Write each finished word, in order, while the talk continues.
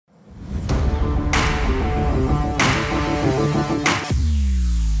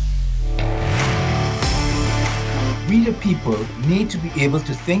people need to be able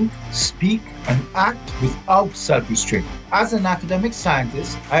to think, speak, and act without self-restraint. As an academic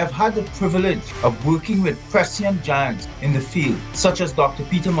scientist, I have had the privilege of working with prescient giants in the field, such as Dr.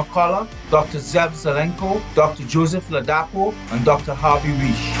 Peter McCullough, Dr. Zev Zelenko, Dr. Joseph Ladapo, and Dr. Harvey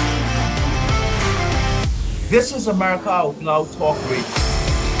Risch. This is America Out Loud Talk Radio.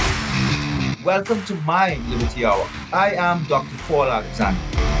 Welcome to my Liberty Hour. I am Dr. Paul Alexander.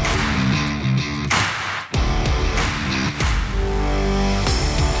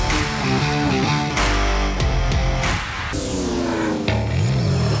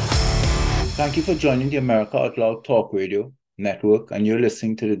 Thank you for joining the America Out Loud Talk Radio Network, and you're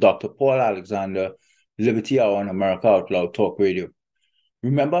listening to the Dr. Paul Alexander Liberty Hour on America Out Loud Talk Radio.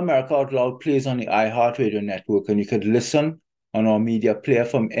 Remember, America Out Loud plays on the iHeartRadio network, and you could listen on our media player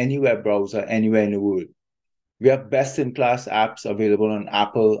from any web browser anywhere in the world. We have best-in-class apps available on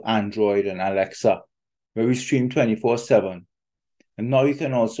Apple, Android, and Alexa, where we stream 24/7. And now you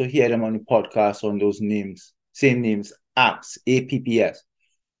can also hear them on the podcast on those same names, apps, APPS.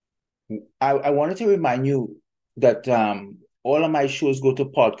 I wanted to remind you that all of my shows go to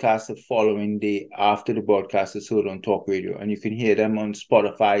podcast the following day after the broadcast is heard on Talk Radio, and you can hear them on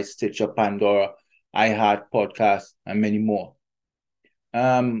Spotify, Stitcher, Pandora, iHeart Podcast, and many more.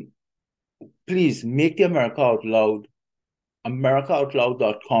 Please make the America Out Loud,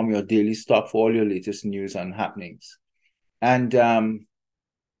 AmericaOutloud.com, your daily stop for all your latest news and happenings. And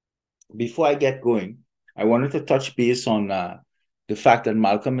before I get going, I wanted to touch base on the fact that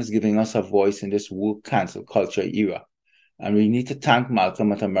Malcolm is giving us a voice in this woke cancel culture era. And we need to thank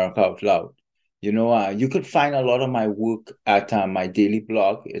Malcolm at America Out Loud. You know, you could find a lot of my work at my daily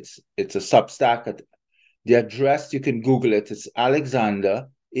blog. It's a Substack. The address, you can Google it. It's Alexander,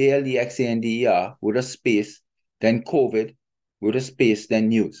 Alexander, with a space, then COVID, with a space, then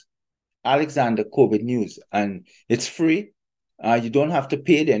news. Alexander COVID News. And it's free. You don't have to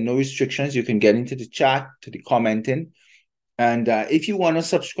pay. There are no restrictions. You can get into the chat, to the commenting. And if you want to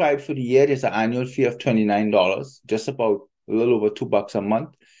subscribe for the year, there's an annual fee of $29, just about a little over $2 a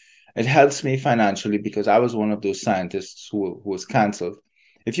month. It helps me financially because I was one of those scientists who was canceled.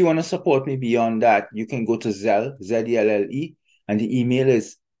 If you want to support me beyond that, you can go to Zelle, Z-E-L-L-E, and the email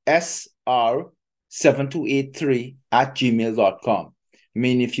is sr7283@gmail.com. I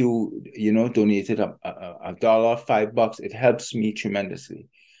mean, if you donated a dollar, $5, it helps me tremendously.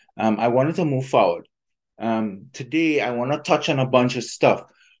 I wanted to move forward. Today, I want to touch on a bunch of stuff,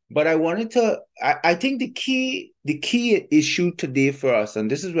 but I think the key issue today for us, and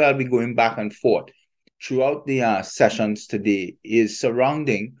this is where I'll be going back and forth throughout the sessions today, is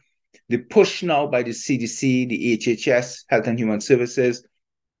surrounding the push now by the CDC, the HHS, Health and Human Services,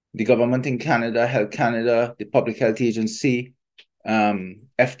 the government in Canada, Health Canada, the Public Health Agency,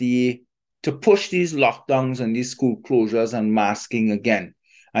 FDA, to push these lockdowns and these school closures and masking again.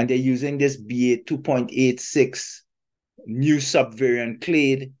 And they're using this BA.2.86 new sub-variant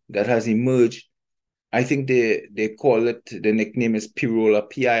clade that has emerged. I think they call it, the nickname is Pirola,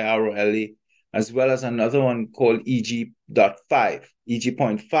 Pirola, as well as another one called EG.5.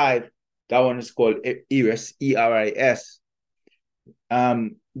 EG.5, that one is called ERIS, E-R-I-S.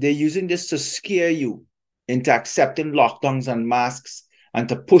 They're using this to scare you into accepting lockdowns and masks and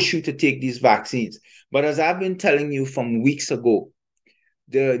to push you to take these vaccines. But as I've been telling you from weeks ago,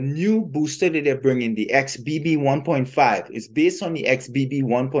 the new booster that they're bringing, the XBB.1.5, is based on the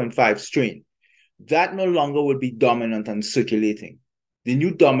XBB.1.5 strain. That no longer will be dominant and circulating. The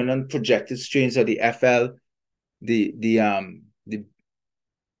new dominant projected strains are the FL, the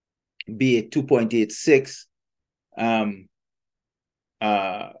BA.2.86,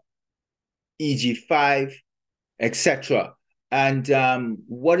 EG5, etc. And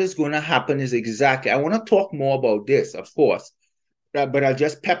what is going to happen is exactly, I want to talk more about this, of course, but I'll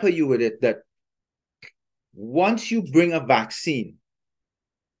just pepper you with it that once you bring a vaccine,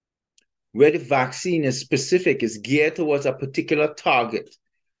 where the vaccine is specific, is geared towards a particular target,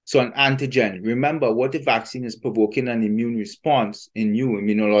 so an antigen. Remember, what the vaccine is provoking an immune response in you,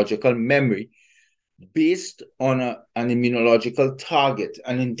 immunological memory, based on an immunological target.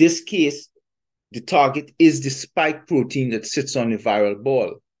 And in this case, the target is the spike protein that sits on the viral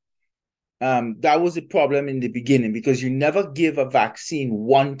ball. That was a problem in the beginning because you never give a vaccine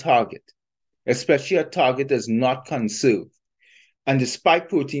one target, especially a target that's not conserved. And the spike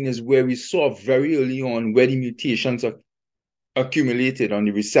protein is where we saw very early on where the mutations are accumulated on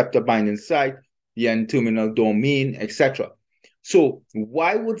the receptor binding site, the N-terminal domain, etc. So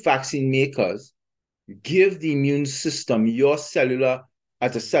why would vaccine makers give the immune system, your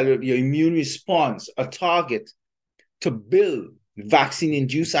immune response, a target to build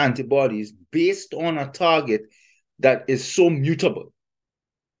vaccine-induced antibodies based on a target that is so mutable,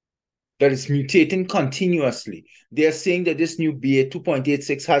 that is mutating continuously. They're saying that this new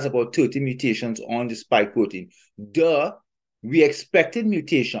BA.2.86 has about 30 mutations on the spike protein. We expected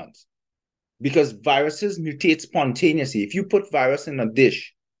mutations because viruses mutate spontaneously. If you put virus in a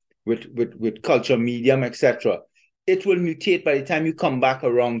dish with culture medium, etc., it will mutate by the time you come back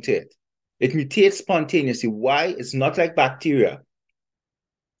around to it. It mutates spontaneously. Why? It's not like bacteria.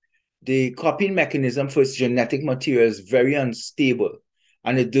 The copying mechanism for its genetic material is very unstable,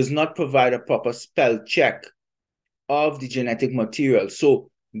 and it does not provide a proper spell check of the genetic material. So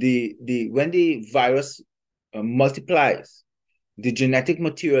when the virus multiplies, the genetic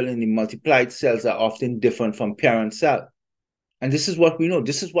material in the multiplied cells are often different from parent cell. And this is what we know.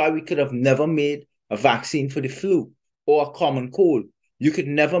 This is why we could have never made a vaccine for the flu or a common cold. You could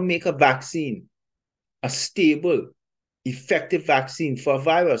never make a vaccine, a stable, effective vaccine for a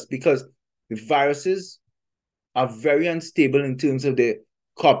virus, because the viruses are very unstable in terms of the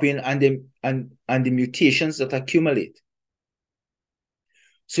copying and the mutations that accumulate.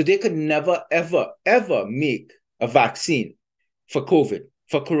 So they could never, ever, ever make a vaccine for COVID,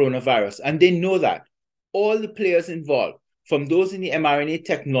 for coronavirus. And they know that. All the players involved, from those in the mRNA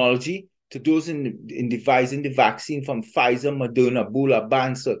technology to those in devising the vaccine, from Pfizer, Moderna, Bula,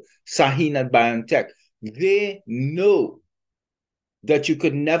 Bansal, Sahin, and BioNTech, they know that you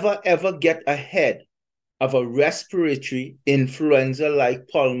could never, ever get ahead of a respiratory influenza-like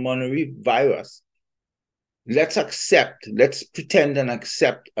pulmonary virus. Let's pretend and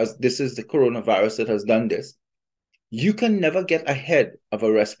accept as this is the coronavirus that has done this. You can never get ahead of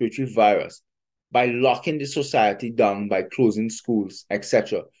a respiratory virus by locking the society down, by closing schools,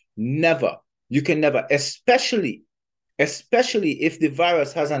 etc. Never. You can never, especially if the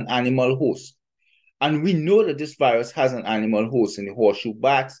virus has an animal host. And we know that this virus has an animal host in the horseshoe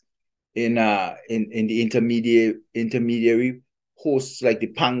bats, in the intermediary hosts like the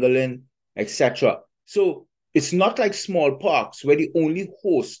pangolin, etc. So it's not like smallpox, where the only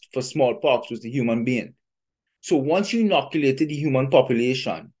host for smallpox was the human being. So once you inoculated the human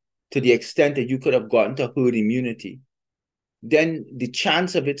population to the extent that you could have gotten to herd immunity, then the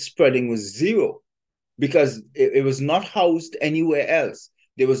chance of it spreading was zero, because it was not housed anywhere else.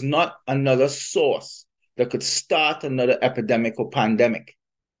 There was not another source that could start another epidemic or pandemic.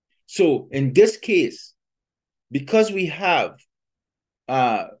 So in this case, because we have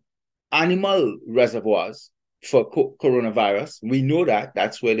animal reservoirs for coronavirus, we know that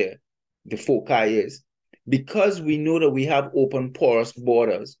that's where the foci is. Because we know that we have open porous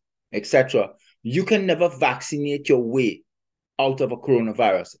borders, etc., you can never vaccinate your way out of a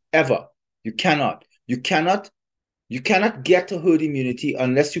coronavirus, ever. You cannot. You cannot get to herd immunity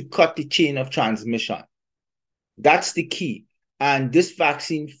unless you cut the chain of transmission. That's the key. And this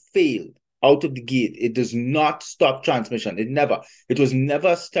vaccine failed out of the gate. It does not stop transmission. It was never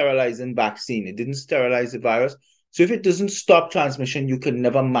a sterilizing vaccine. It didn't sterilize the virus. So if it doesn't stop transmission, you can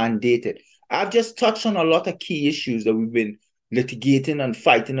never mandate it. I've just touched on a lot of key issues that we've been litigating and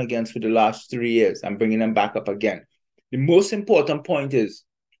fighting against for the last 3 years. I'm bringing them back up again. The most important point is,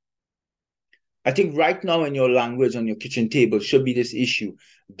 I think right now in your language on your kitchen table should be this issue.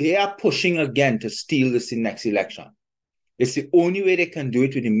 They are pushing again to steal this in next election. It's the only way they can do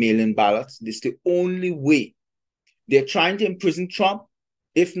it with the mail-in ballots. It's the only way. They're trying to imprison Trump.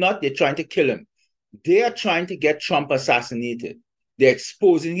 If not, they're trying to kill him. They are trying to get Trump assassinated. They're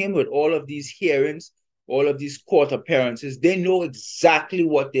exposing him with all of these hearings, all of these court appearances. They know exactly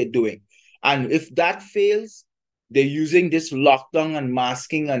what they're doing. And if that fails, they're using this lockdown and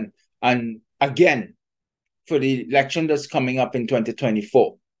masking and again, for the election that's coming up in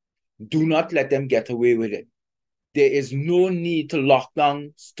 2024. Do not let them get away with it. There is no need to lock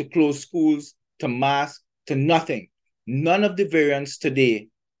down, to close schools, to mask, to nothing. None of the variants today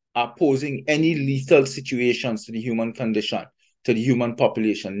are posing any lethal situations to the human condition, to the human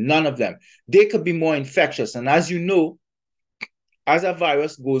population. None of them. They could be more infectious. And as you know, as a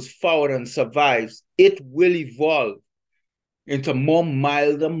virus goes forward and survives, it will evolve into more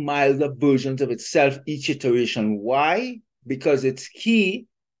milder versions of itself each iteration. Why? Because its key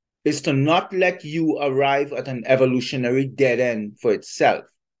is to not let you arrive at an evolutionary dead end for itself.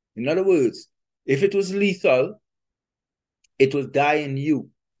 In other words, if it was lethal, it will die in you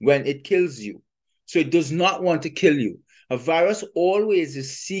when it kills you. So it does not want to kill you. A virus always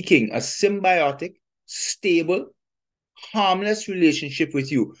is seeking a symbiotic, stable, harmless relationship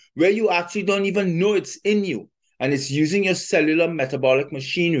with you, where you actually don't even know it's in you. And it's using your cellular metabolic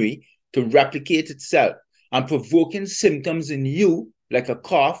machinery to replicate itself and provoking symptoms in you, like a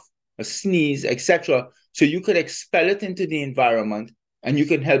cough, a sneeze, etc., so you could expel it into the environment and you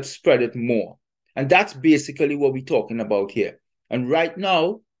can help spread it more. And that's basically what we're talking about here. And right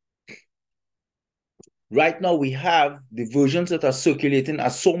now, we have the versions that are circulating are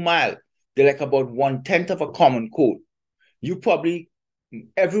so mild. They're like about 1/10 of a common cold.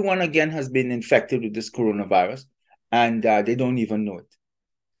 Everyone again has been infected with this coronavirus, and they don't even know it.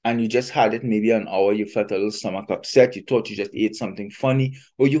 And you just had it maybe an hour, you felt a little stomach upset, you thought you just ate something funny,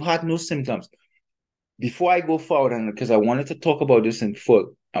 or you had no symptoms. Before I go forward, and because I wanted to talk about this in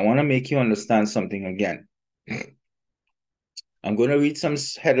full, I want to make you understand something again. I'm going to read some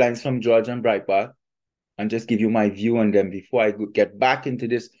headlines from George and Breitbart and just give you my view on them before I get back into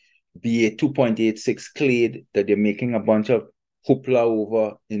this BA.2.86 clade that they're making a bunch of hoopla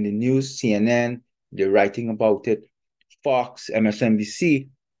over in the news. CNN, they're writing about it. Fox, MSNBC,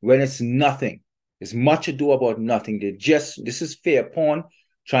 when it's nothing. It's much ado about nothing. This is fair porn,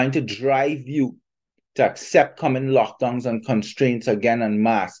 trying to drive you to accept coming lockdowns and constraints again and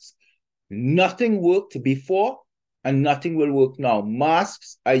masks. Nothing worked before and nothing will work now.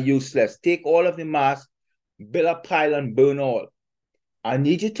 Masks are useless. Take all of the masks, build a pile and burn all. I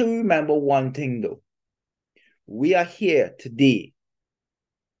need you to remember one thing though. We are here today,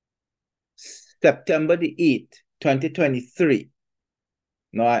 September the 8th, 2023.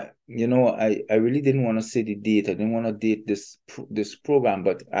 Now, I really didn't want to say the date. I didn't want to date this program,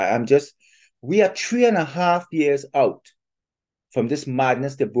 but we are 3.5 years out from this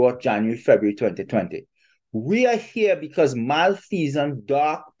madness that brought January, February 2020. We are here because malfeasant,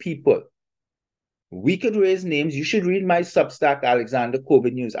 dark people. We could raise names. You should read my Substack, Alexander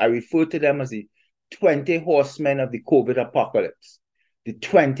COVID News. I refer to them as the 20 horsemen of the COVID apocalypse. The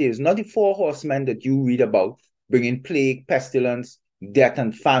 20 is not the 4 horsemen that you read about, bringing plague, pestilence, death,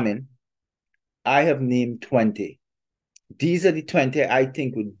 and famine. I have named 20. These are the 20, I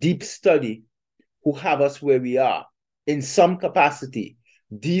think, with deep study, who have us where we are in some capacity.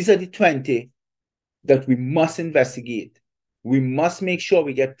 These are the 20 that we must investigate. We must make sure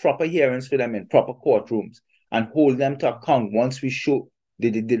we get proper hearings for them in proper courtrooms and hold them to account once we show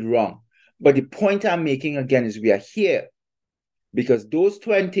that they did wrong. But the point I'm making again is we are here because those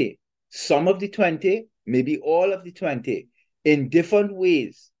 20, some of the 20, maybe all of the 20, in different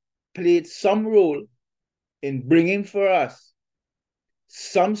ways, played some role in bringing for us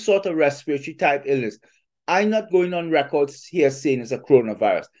some sort of respiratory type illness. I'm not going on records here saying it's a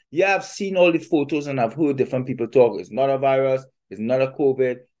coronavirus. Yeah, I've seen all the photos and I've heard different people talk. It's not a virus. It's not a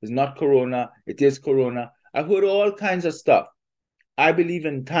COVID. It's not corona. It is corona. I've heard all kinds of stuff. I believe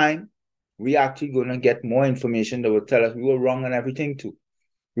in time, we're actually going to get more information that will tell us we were wrong on everything too.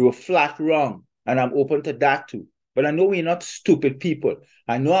 We were flat wrong, and I'm open to that too. But I know we're not stupid people.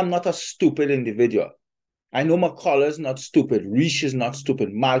 I know I'm not a stupid individual. I know McCullough is not stupid. Risch is not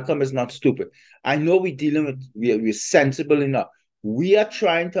stupid. Malcolm is not stupid. I know we're sensible enough. We are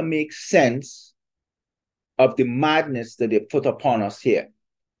trying to make sense of the madness that they put upon us here.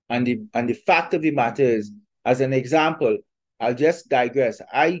 And the fact of the matter is, as an example, I'll just digress.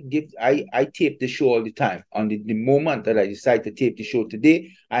 I tape the show all the time. On the moment that I decide to tape the show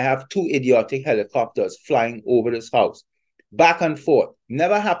today, I have 2 idiotic helicopters flying over this house, back and forth.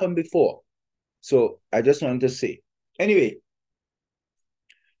 Never happened before. So I just wanted to say, anyway,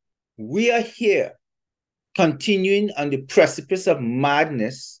 we are here continuing on the precipice of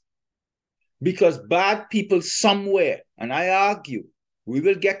madness because bad people somewhere, and I argue, we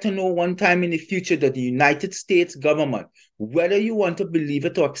will get to know one time in the future that the United States government, whether you want to believe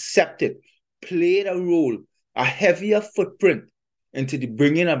it or accept it, played a role, a heavier footprint into the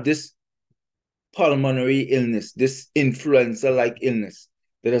bringing of this pulmonary illness, this influenza-like illness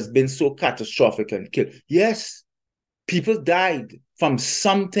that has been so catastrophic and killed. Yes, people died from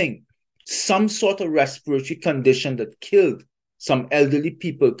something, some sort of respiratory condition that killed some elderly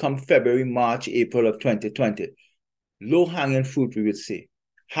people come February, March, April of 2020. Low-hanging fruit, we would say.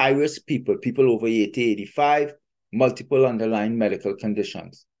 High-risk people, people over 80, 85, multiple underlying medical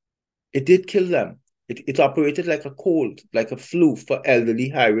conditions. It did kill them. It operated like a cold, like a flu for elderly,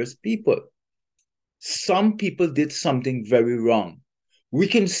 high-risk people. Some people did something very wrong. We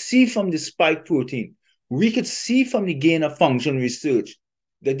can see from the spike protein, we could see from the gain of function research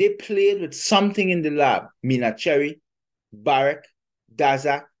that they played with something in the lab. Mina Cherry, Barrick,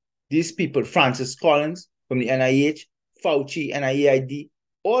 Daszak, these people, Francis Collins from the NIH, Fauci, NIAID,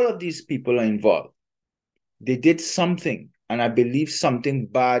 all of these people are involved. They did something, and I believe something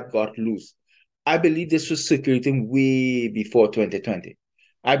bad got loose. I believe this was circulating way before 2020.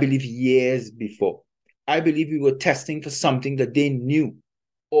 I believe years before. I believe we were testing for something that they knew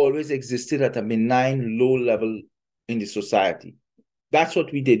always existed at a benign, low level in the society. That's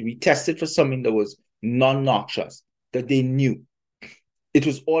what we did. We tested for something that was non-noxious, that they knew. It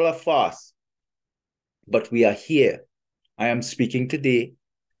was all a farce. But we are here. I am speaking today.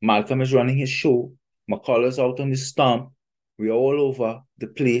 Malcolm is running his show. McCullough is out on the stump. We are all over the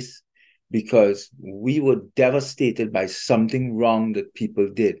place because we were devastated by something wrong that people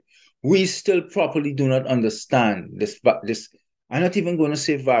did. We still properly do not understand this. I'm not even going to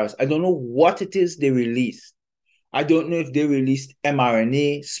say virus. I don't know what it is they released. I don't know if they released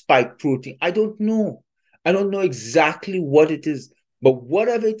mRNA, spike protein. I don't know. I don't know exactly what it is. But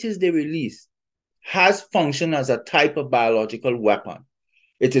whatever it is they released has functioned as a type of biological weapon.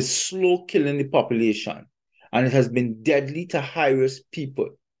 It is slow killing the population, and it has been deadly to high-risk people,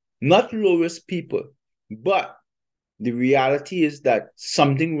 not low-risk people. But the reality is that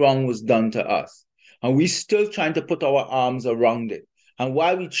something wrong was done to us, and we're still trying to put our arms around it. And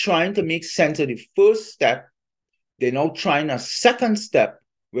while we're trying to make sense of the first step, they're now trying a second step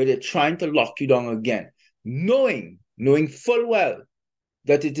where they're trying to lock you down again, knowing full well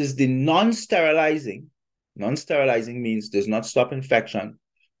that it is the non-sterilizing. Non-sterilizing means does not stop infection,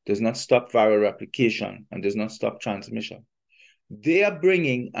 does not stop viral replication, and does not stop transmission. They are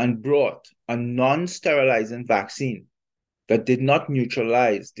bringing and brought a non-sterilizing vaccine that did not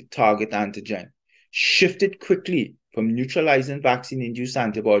neutralize the target antigen, shifted quickly from neutralizing vaccine-induced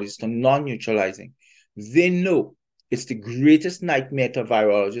antibodies to non-neutralizing. They know it's the greatest nightmare to a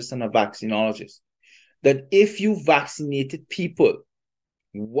virologist and a vaccinologist that if you vaccinated people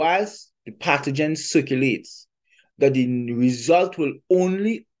whilst the pathogen circulates, that the result will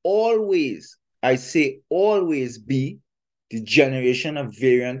only always, I say always, be the generation of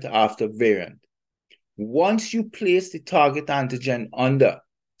variant after variant. Once you place the target antigen under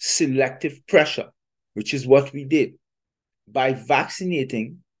selective pressure, which is what we did, by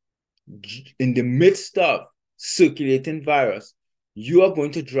vaccinating in the midst of circulating virus, you are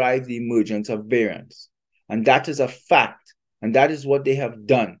going to drive the emergence of variants. And that is a fact. And that is what they have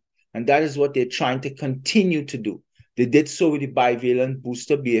done. And that is what they're trying to continue to do. They did so with the bivalent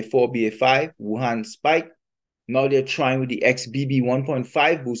booster, BA.4, BA.5, Wuhan spike. Now they're trying with the XBB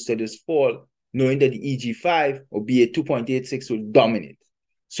 1.5 booster this fall, knowing that the EG5 or BA.2.86 will dominate.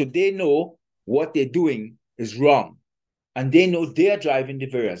 So they know what they're doing is wrong. And they know they're driving the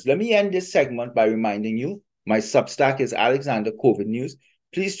variants. Let me end this segment by reminding you, my Substack is Alexander COVID News.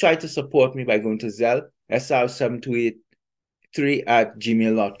 Please try to support me by going to Zelle,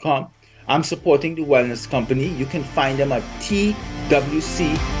 SR7283@gmail.com. I'm supporting the wellness company. You can find them at twc.health,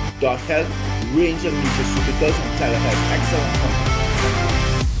 range of nutraceuticals and telehealth. Excellent company.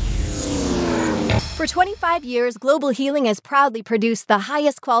 For 25 years, Global Healing has proudly produced the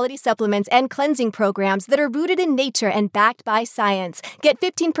highest quality supplements and cleansing programs that are rooted in nature and backed by science. Get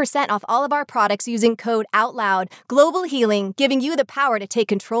 15% off all of our products using code OUTLOUD. Global Healing, giving you the power to take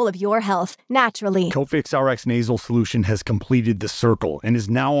control of your health naturally. Cofix RX Nasal Solution has completed the circle and is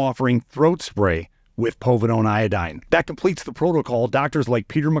now offering throat spray with povidone iodine. That completes the protocol doctors like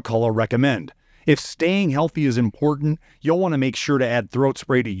Peter McCullough recommend. If staying healthy is important, you'll want to make sure to add throat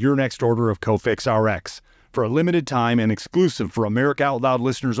spray to your next order of Cofix RX. For a limited time and exclusive for America Out Loud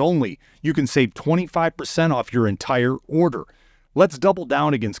listeners only, you can save 25% off your entire order. Let's double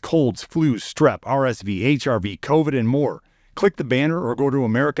down against colds, flus, strep, RSV, HRV, COVID, and more. Click the banner or go to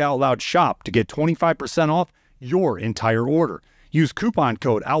America Out Loud shop to get 25% off your entire order. Use coupon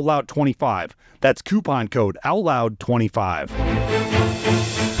code OUTLOUD25. That's coupon code OUTLOUD25.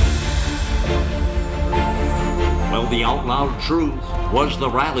 Well, the Out Loud Truth was the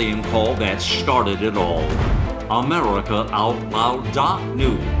rallying call that started it all.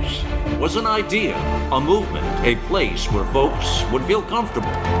 AmericaOutloud.news was an idea, a movement, a place where folks would feel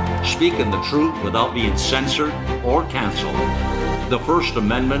comfortable speaking the truth without being censored or canceled. The First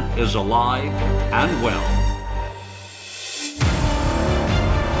Amendment is alive and well.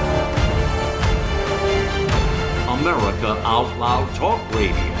 America Out Loud Talk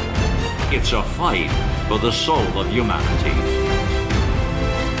Radio. It's a fight for the soul of humanity.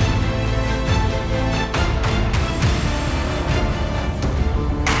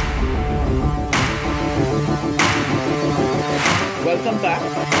 Welcome back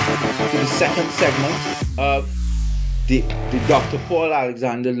to the second segment of the Dr. Paul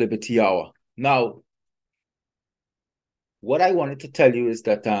Alexander Liberty Hour. Now, what I wanted to tell you is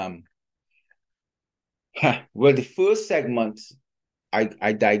that, well, the first segment,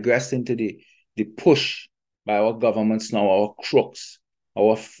 I digressed into the push by our governments now, our crooks,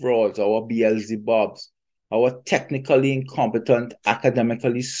 our frauds, our Beelzebubs, our technically incompetent,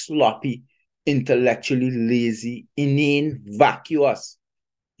 academically sloppy, intellectually lazy, inane, vacuous,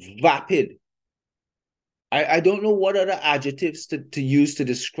 vapid. I don't know what other adjectives to use to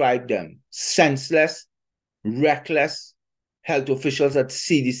describe them. Senseless, reckless, health officials at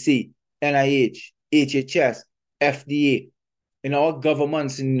CDC, NIH, HHS, FDA, in our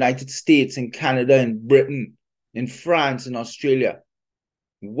governments in the United States, in Canada, in Britain, in France, in Australia,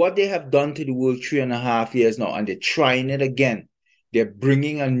 what they have done to the world 3.5 years now, and they're trying it again. They're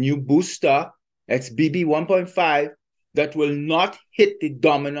bringing a new booster, XBB 1.5, that will not hit the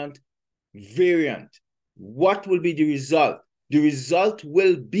dominant variant. What will be the result? The result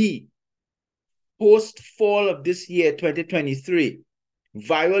will be post-fall of this year, 2023,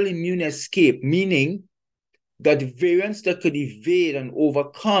 viral immune escape, meaning that the variants that could evade and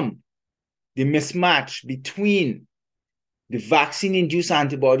overcome the mismatch between the vaccine-induced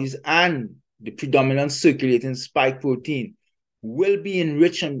antibodies and the predominant circulating spike protein will be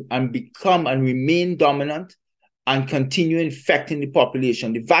enriched and become and remain dominant and continue infecting the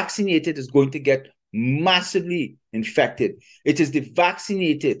population. The vaccinated is going to get massively infected. It is the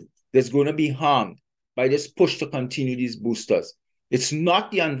vaccinated that's going to be harmed by this push to continue these boosters. It's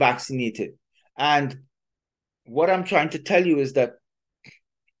not the unvaccinated. And what I'm trying to tell you is that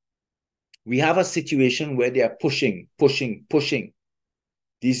we have a situation where they are pushing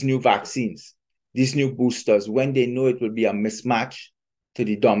these new vaccines, these new boosters, when they know it will be a mismatch to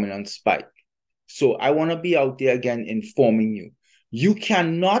the dominant spike. So I want to be out there again informing you. You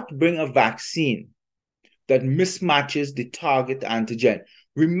cannot bring a vaccine that mismatches the target antigen.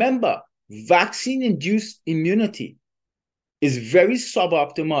 Remember, vaccine-induced immunity is very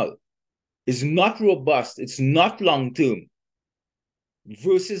suboptimal. It's not robust. It's not long-term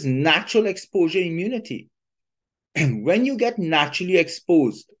versus natural exposure immunity. When you get naturally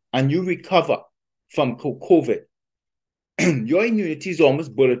exposed and you recover from COVID, your immunity is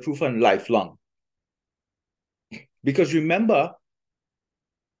almost bulletproof and lifelong. Because remember,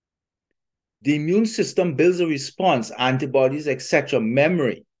 the immune system builds a response, antibodies, etc.,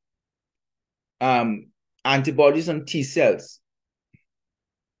 memory, antibodies on T cells,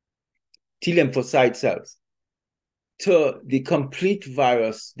 T lymphocyte cells, to the complete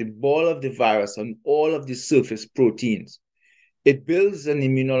virus, the ball of the virus, and all of the surface proteins. It builds an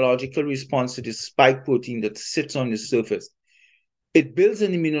immunological response to the spike protein that sits on the surface. It builds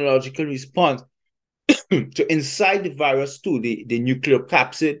an immunological response to inside the virus too, the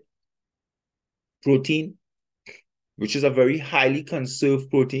nucleocapsid protein, which is a very highly conserved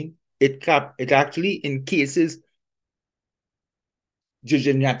protein. It actually encases the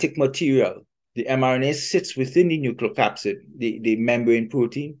genetic material. The mRNA sits within the nucleocapsid, the membrane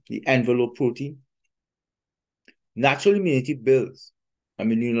protein, the envelope protein. Natural immunity builds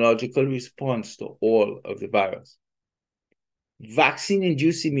an immunological response to all of the virus.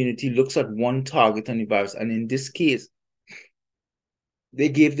 Vaccine-induced immunity looks at one target on the virus, and in this case, they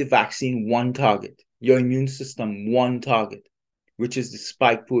gave the vaccine one target, your immune system one target, which is the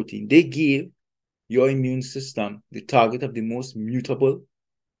spike protein. They gave your immune system the target of the most mutable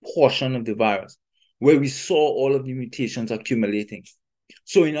portion of the virus, where we saw all of the mutations accumulating.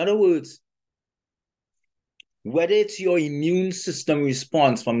 So in other words, whether it's your immune system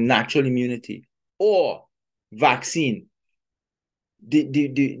response from natural immunity or vaccine,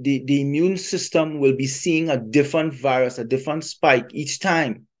 the immune system will be seeing a different virus, a different spike each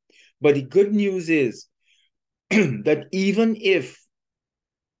time. But the good news is that even if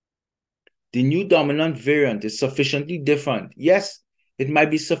the new dominant variant is sufficiently different, yes, it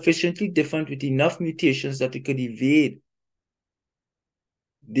might be sufficiently different with enough mutations that it could evade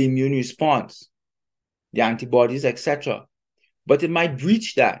the immune response, the antibodies, etc. But it might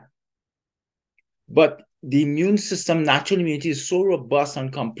breach that. But the immune system, natural immunity, is so robust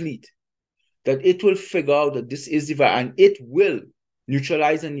and complete that it will figure out that this is the virus, and it will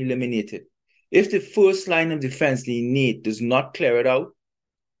neutralize and eliminate it. If the first line of defense, the innate, does not clear it out,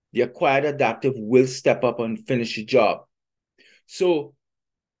 the acquired adaptive will step up and finish the job. So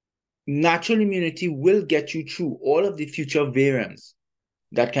natural immunity will get you through all of the future variants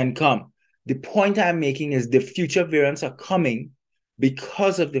that can come. The point I'm making is the future variants are coming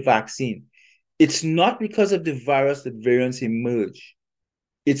because of the vaccine. It's not because of the virus that variants emerge.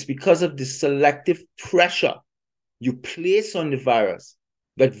 It's because of the selective pressure you place on the virus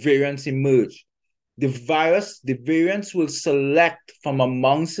that variants emerge. The variants will select from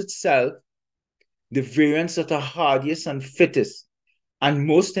amongst itself the variants that are hardiest and fittest and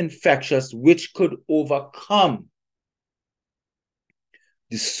most infectious, which could overcome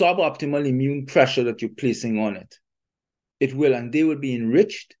the suboptimal immune pressure that you're placing on it. It will, and they will be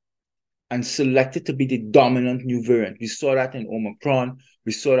enriched and selected to be the dominant new variant. We saw that in Omicron,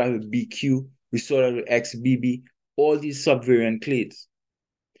 we saw that with BQ, we saw that with XBB, all these subvariant clades.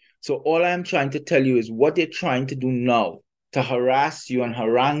 So all I'm trying to tell you is what they're trying to do now to harass you and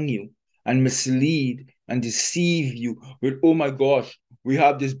harangue you and mislead and deceive you with, oh my gosh, We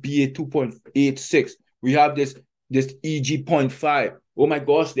have this BA.2.86. We have this EG.5. Oh my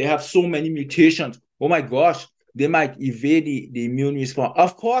gosh, they have so many mutations. Oh my gosh, they might evade the immune response.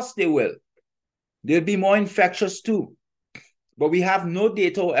 Of course they will. They'll be more infectious too. But we have no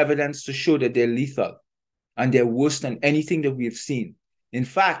data or evidence to show that they're lethal and they're worse than anything that we've seen. In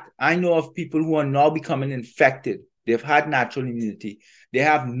fact, I know of people who are now becoming infected. They've had natural immunity. They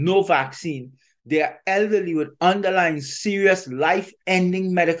have no vaccine. They are elderly with underlying serious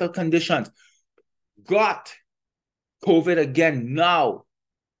life-ending medical conditions. Got COVID again now.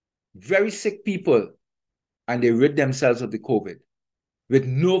 Very sick people. And they rid themselves of the COVID with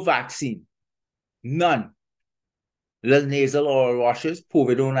no vaccine. None. Little nasal oral washes,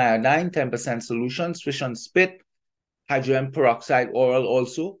 povidone iodine, 10% solution, swish and spit, hydrogen peroxide oral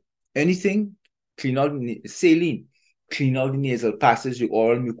also. Anything, clean out saline, clean out the nasal passage, the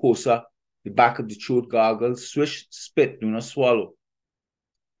oral mucosa, the back of the throat, gargle, swish, spit, do not swallow.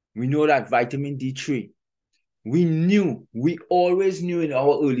 We know that vitamin D3. We always knew in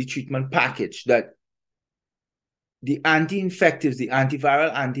our early treatment package that the anti-infectives, the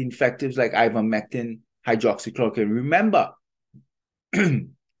antiviral anti-infectives like ivermectin, hydroxychloroquine. Remember,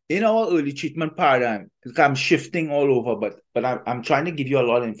 in our early treatment paradigm, I'm shifting all over, but I'm trying to give you a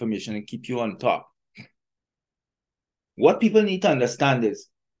lot of information and keep you on top. What people need to understand is,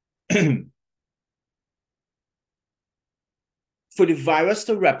 for the virus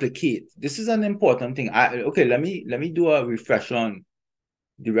to replicate, this is an important thing. Let me do a refresher on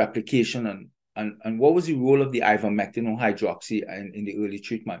the replication and what was the role of the ivermectin or hydroxy in the early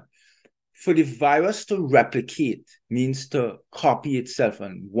treatment. For the virus to replicate means to copy itself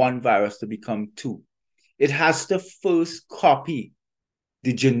and one virus to become two. It has to first copy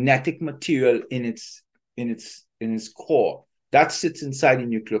the genetic material in its core. That sits inside the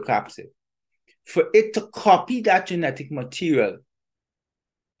nucleocapsid. For it to copy that genetic material,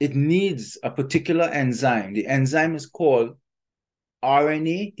 it needs a particular enzyme. The enzyme is called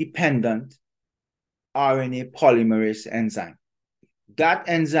RNA-dependent RNA polymerase enzyme. That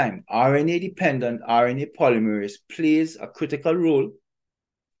enzyme, RNA-dependent RNA polymerase, plays a critical role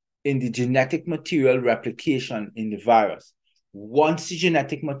in the genetic material replication in the virus. Once the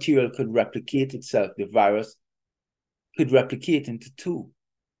genetic material could replicate itself, the virus could replicate into two.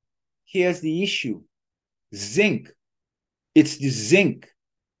 Here's the issue. Zinc. It's the zinc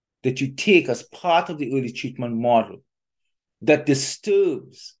that you take as part of the early treatment model that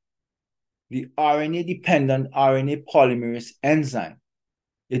disturbs the RNA-dependent RNA polymerase enzyme.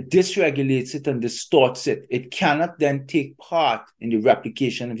 It dysregulates it and distorts it. It cannot then take part in the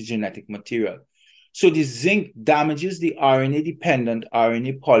replication of the genetic material. So the zinc damages the RNA-dependent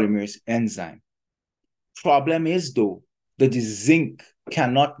RNA polymerase enzyme. Problem is, though, that the zinc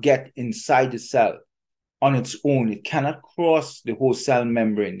cannot get inside the cell on its own. It cannot cross the whole cell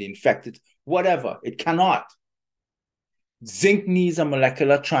membrane, the infected, whatever. It cannot. Zinc needs a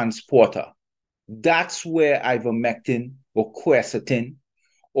molecular transporter. That's where ivermectin or quercetin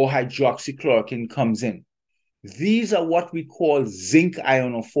or hydroxychloroquine comes in. These are what we call zinc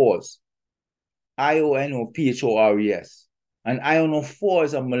ionophores, IONOPHORES. An ionophore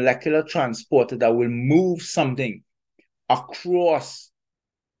is a molecular transporter that will move something across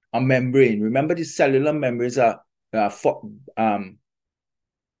a membrane. Remember, the cellular membranes are phospholipid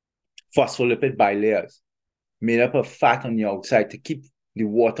bilayers made up of fat on the outside to keep the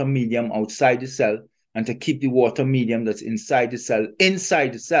water medium outside the cell and to keep the water medium that's inside the cell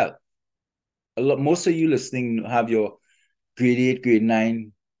inside the cell. Most of you listening have your grade 8, grade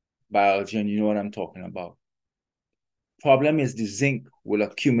 9 biology, and you know what I'm talking about. Problem is the zinc will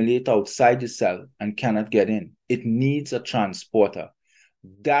accumulate outside the cell and cannot get in. It needs a transporter.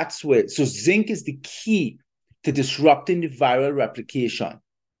 That's where, so zinc is the key to disrupting the viral replication,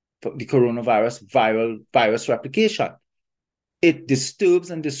 the coronavirus virus replication. It disturbs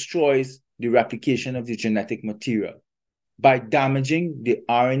and destroys the replication of the genetic material by damaging the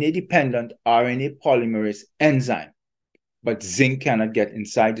RNA-dependent RNA polymerase enzyme. But zinc cannot get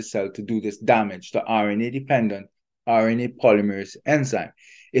inside the cell to do this damage to RNA-dependent RNA polymerase enzyme.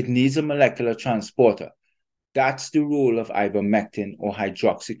 It needs a molecular transporter. That's the role of ivermectin or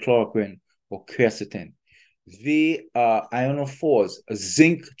hydroxychloroquine or quercetin. They are ionophores, a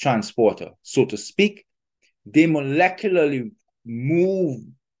zinc transporter, so to speak. They molecularly move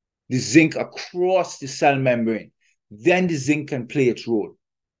the zinc across the cell membrane. Then the zinc can play its role.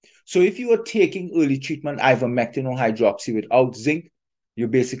 So if you are taking early treatment ivermectin or hydroxy without zinc, you're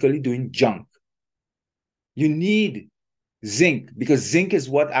basically doing junk. You need zinc because zinc is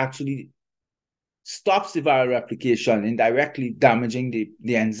what actually stops the viral replication, indirectly damaging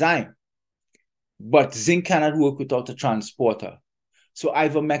the enzyme. But zinc cannot work without a transporter. So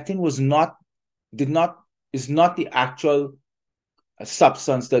ivermectin is not the actual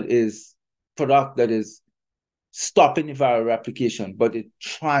substance that is stopping the viral replication, but it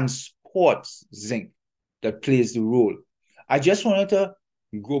transports zinc that plays the role. I just wanted to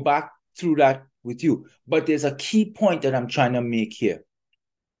go back through that with you, but there's a key point that I'm trying to make here.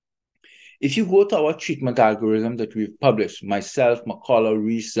 If you go to our treatment algorithm that we've published, myself, McCullough,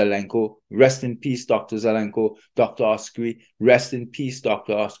 Reese, Zelenko, rest in peace, Dr. Zelenko, Dr. Oscary, rest in peace,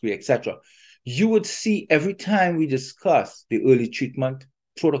 Dr. Oscary, etc., you would see every time we discuss the early treatment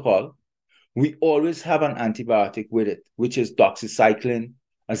protocol, we always have an antibiotic with it, which is doxycycline,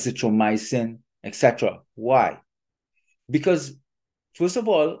 azithromycin, etc. Why? Because, first of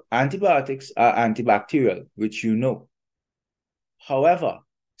all, antibiotics are antibacterial, which you know. However,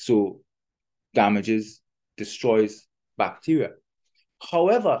 so damages, destroys bacteria.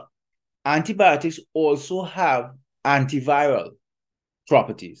 However, antibiotics also have antiviral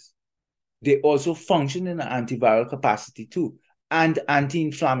properties. They also function in an antiviral capacity too, and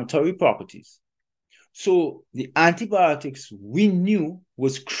anti-inflammatory properties. So the antibiotics we knew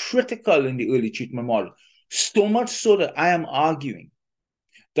was critical in the early treatment model, so much so that I am arguing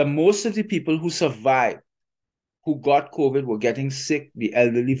that most of the people who survived, who got COVID, were getting sick, the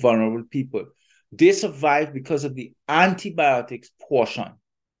elderly, vulnerable people. They survived because of the antibiotics portion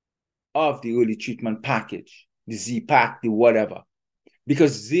of the early treatment package, the Z-Pack, the whatever,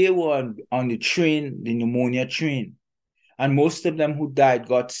 because they were on the train, the pneumonia train. And most of them who died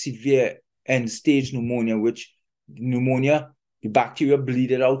got severe end-stage pneumonia, which pneumonia, the bacteria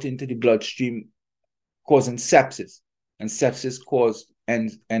bleeded out into the bloodstream, causing sepsis. And sepsis caused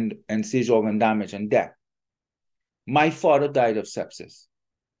end-stage organ damage and death. My father died of sepsis,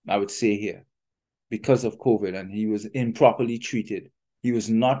 I would say here, because of COVID, and he was improperly treated. He was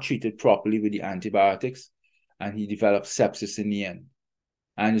not treated properly with the antibiotics, and he developed sepsis in the end.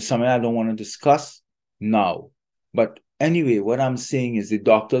 And it's something I don't want to discuss now. But anyway, what I'm saying is the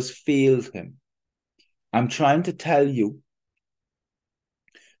doctors failed him. I'm trying to tell you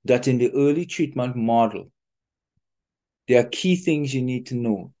that in the early treatment model, there are key things you need to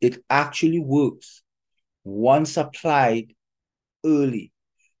know. It actually works once applied early.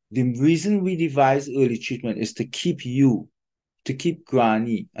 The reason we devise early treatment is to keep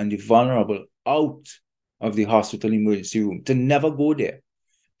granny and the vulnerable out of the hospital emergency room, to never go there.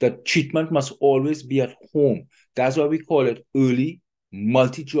 The treatment must always be at home. That's why we call it early,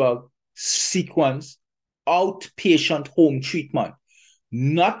 multi-drug, sequence, outpatient home treatment,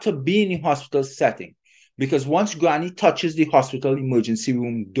 not to be in the hospital setting. Because once granny touches the hospital emergency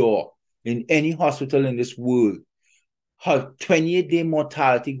room door in any hospital in this world, her 28-day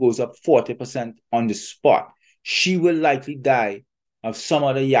mortality goes up 40% on the spot. She will likely die of some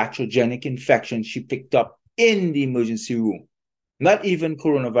other iatrogenic infection she picked up in the emergency room. Not even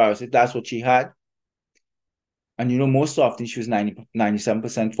coronavirus, if that's what she had. And most often she was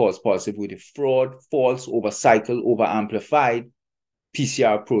 97% false positive with a fraud, false, overcycled, over-amplified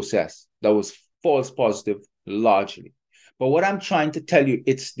PCR process that was false positive largely. But what I'm trying to tell you,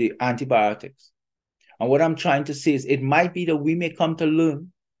 it's the antibiotics. And what I'm trying to say is it might be that we may come to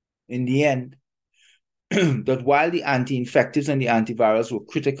learn in the end that while the anti-infectives and the antivirals were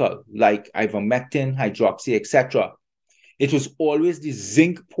critical, like ivermectin, hydroxy, etc., it was always the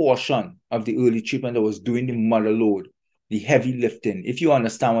zinc portion of the early treatment that was doing the mother load, the heavy lifting. If you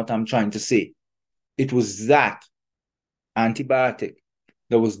understand what I'm trying to say, it was that antibiotic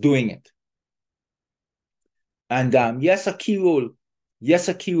that was doing it. And yes, a key role.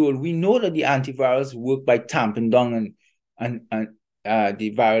 We know that the antivirals work by tamping down and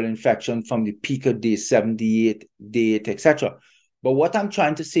the viral infection from the peak of day 7, day 8, etc. But what I'm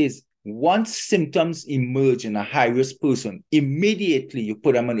trying to say is, once symptoms emerge in a high-risk person, immediately you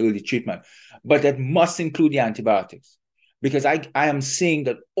put them on early treatment. But that must include the antibiotics. Because I am saying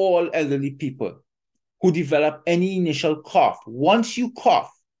that all elderly people who develop any initial cough, once you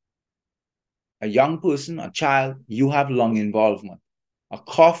cough, a young person, a child, you have lung involvement. A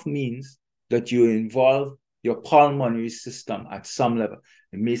cough means that you involve your pulmonary system at some level.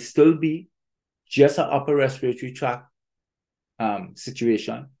 It may still be just an upper respiratory tract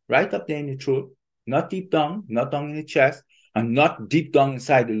situation, right up there in the throat, not deep down, not down in the chest, and not deep down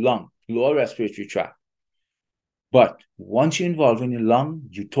inside the lung, lower respiratory tract. But once you're involved in the lung,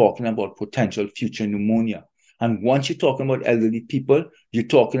 you're talking about potential future pneumonia. And once you're talking about elderly people, you're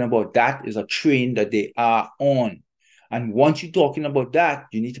talking about that is a train that they are on. And once you're talking about that,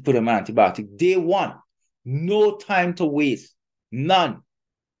 you need to put them on antibiotic. Day one, no time to waste, none.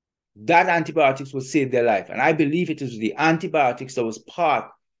 That antibiotics will save their life. And I believe it is the antibiotics that was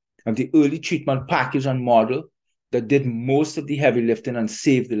part of the early treatment package and model that did most of the heavy lifting and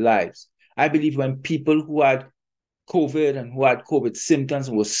saved the lives. I believe when people who had COVID and who had COVID symptoms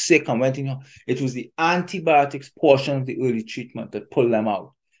and were sick and went in, it was the antibiotics portion of the early treatment that pulled them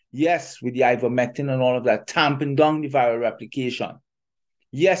out. Yes, with the ivermectin and all of that, tamping down the viral replication.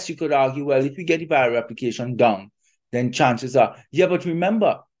 Yes, you could argue, well, if we get the viral replication down, then chances are, yeah, but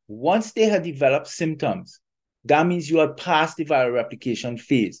remember, once they had developed symptoms, that means you had passed the viral replication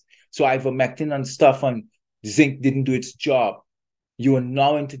phase. So ivermectin and stuff and zinc didn't do its job. You are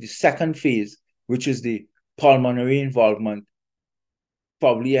now into the second phase, which is the pulmonary involvement,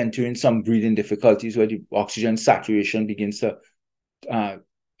 probably entering some breathing difficulties where the oxygen saturation begins to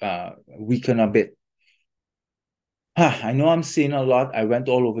weaken a bit. I know I'm saying a lot. I went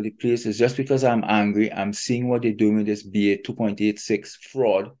all over the place. It's just because I'm angry. I'm seeing what they're doing with this BA.2.86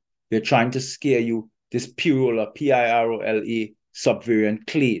 fraud. They're trying to scare you. This Pirola, Pirola Sub-Variant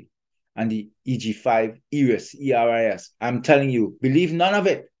clade, and the EG5 ERIS. I'm telling you, believe none of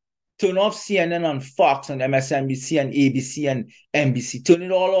it. Turn off CNN and Fox and MSNBC and ABC and NBC. Turn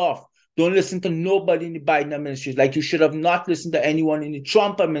it all off. Don't listen to nobody in the Biden administration, like you should have not listened to anyone in the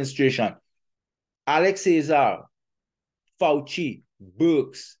Trump administration. Alex Azar, Fauci,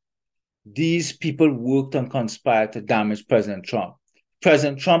 Birx, these people worked and conspired to damage President Trump.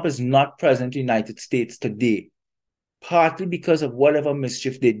 President Trump is not president of the United States today, partly because of whatever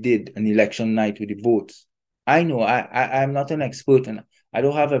mischief they did on election night with the votes. I know I'm not an expert and I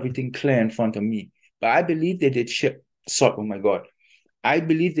don't have everything clear in front of me, but I believe they did shit. So, oh my God. I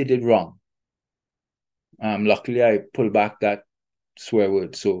believe they did wrong. Luckily, I pulled back that swear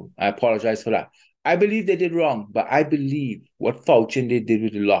word, so I apologize for that. I believe they did wrong, but I believe what Fauci and they did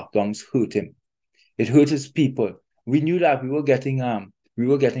with the lockdowns hurt him. It hurt his people. We knew that we were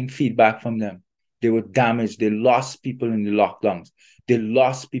getting feedback from them. They were damaged. They lost people in the lockdowns. They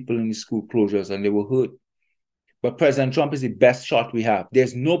lost people in the school closures, and they were hurt. But President Trump is the best shot we have.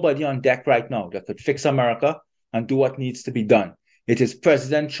 There's nobody on deck right now that could fix America and do what needs to be done. It is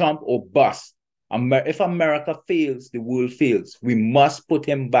President Trump or bust. If America fails, the world fails. We must put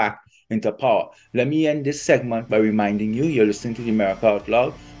him back into power. Let me end this segment by reminding you, you're listening to the America Out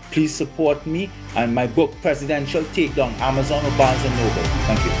Loud. Please support me and my book, Presidential Takedown, Amazon or Barnes & Noble.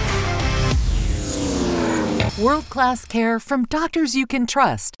 Thank you. World-class care from doctors you can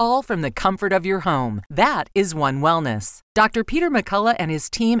trust, all from the comfort of your home. That is One Wellness. Dr. Peter McCullough and his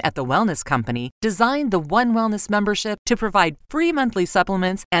team at The Wellness Company designed the One Wellness membership to provide free monthly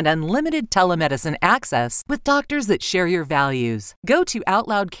supplements and unlimited telemedicine access with doctors that share your values. Go to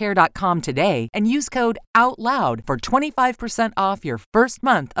OutLoudCare.com today and use code OUTLOUD for 25% off your first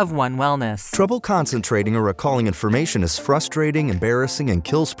month of One Wellness. Trouble concentrating or recalling information is frustrating, embarrassing, and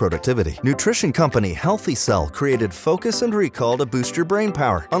kills productivity. Nutrition company Healthy Cell created Focus and Recall to boost your brain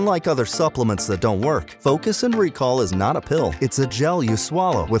power. Unlike other supplements that don't work, Focus and Recall is not a pill. It's a gel you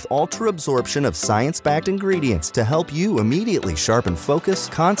swallow with ultra-absorption of science-backed ingredients to help you immediately sharpen focus,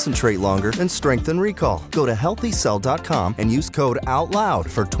 concentrate longer, and strengthen recall. Go to healthycell.com and use code OUTLOUD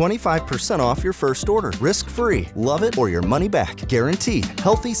for 25% off your first order. Risk-free. Love it or your money back. Guaranteed.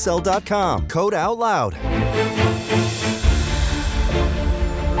 Healthycell.com. Code OUTLOUD.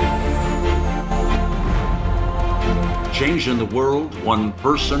 Changing the world one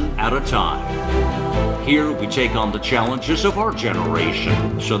person at a time. Here we take on the challenges of our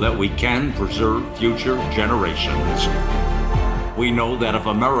generation so that we can preserve future generations. We know that if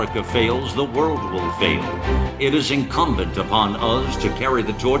America fails, the world will fail. It is incumbent upon us to carry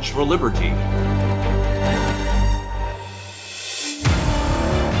the torch for liberty.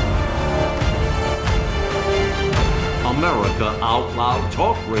 America Out Loud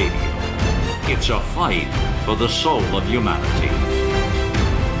Talk Radio. It's a fight for the soul of humanity.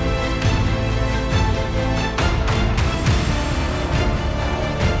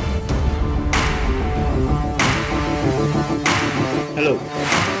 Hello.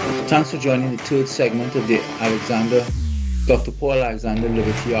 Thanks for joining the third segment of the Dr. Paul Alexander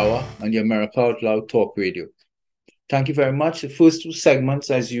Liberty Hour on the America Out Loud Talk Radio. Thank you very much. The first two segments,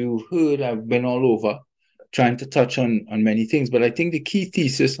 as you heard, I've been all over trying to touch on many things, but I think the key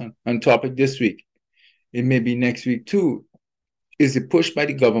thesis on topic this week, it may be next week too, is the push by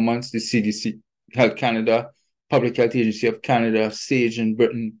the governments, the CDC, Health Canada, Public Health Agency of Canada, SAGE in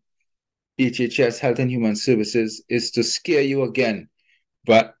Britain, HHS, Health and Human Services, is to scare you again,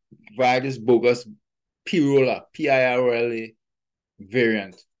 but via this bogus Pirola, Pirola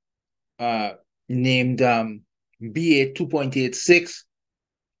variant, named BA.2.86,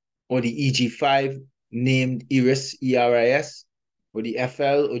 or the EG5, named ERIS, or the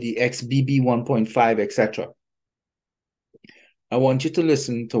FL, or the XBB 1.5, etc. I want you to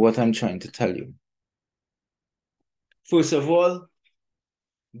listen to what I'm trying to tell you. First of all,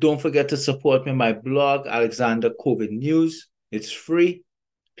 don't forget to support me on my blog, Alexander COVID News. It's free.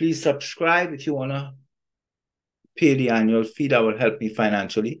 Please subscribe if you want to pay the annual fee. That will help me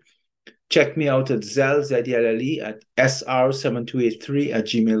financially. Check me out at Zelle, Z-E-L-L-E, at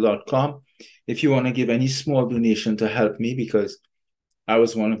sr7283@gmail.com if you want to give any small donation to help me, because I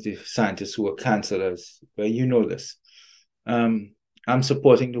was one of the scientists who were canceled, well, you know this. I'm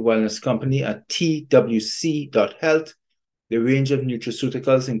supporting the wellness company at twc.health, the range of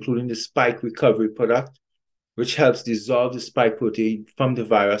nutraceuticals, including the spike recovery product, which helps dissolve the spike protein from the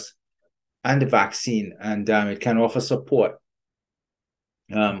virus and the vaccine, and it can offer support,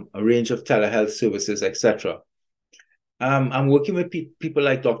 a range of telehealth services, etc. I'm working with people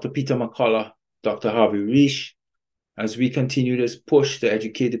like Dr. Peter McCullough, Dr. Harvey Reish, as we continue this push to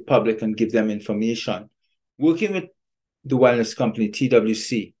educate the public and give them information. Working with the wellness company,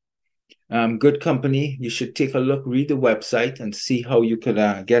 TWC. Good company. You should take a look, read the website, and see how you could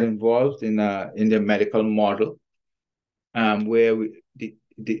get involved in their medical model, where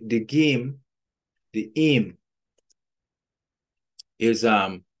the aim is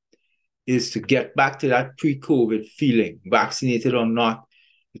to get back to that pre-COVID feeling, vaccinated or not.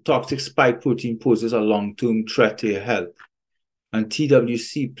 The toxic spike protein poses a long-term threat to your health, and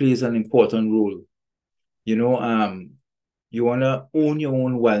TWC plays an important role. You know, you want to own your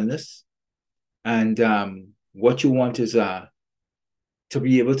own wellness, and what you want is to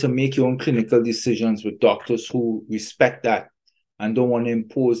be able to make your own clinical decisions with doctors who respect that and don't want to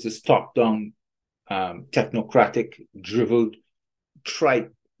impose this top-down, technocratic, driveled, trite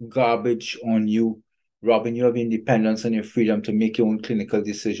garbage on you, robbing you of independence and your freedom to make your own clinical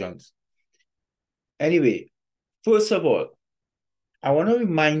decisions. Anyway, first of all, I want to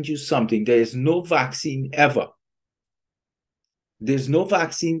remind you something. There is no vaccine ever. There's no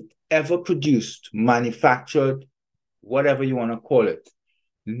vaccine ever produced, manufactured, whatever you want to call it.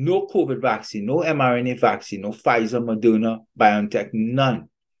 No COVID vaccine, no mRNA vaccine, no Pfizer, Moderna, BioNTech, none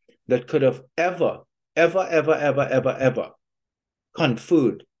that could have ever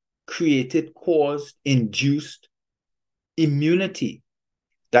conferred, created, caused, induced immunity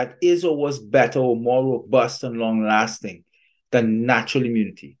that is or was better or more robust and long-lasting than natural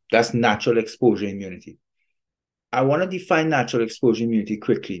immunity. That's natural exposure immunity. I want to define natural exposure immunity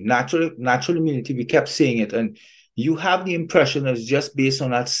quickly. Natural immunity, we kept saying it, and you have the impression that it's just based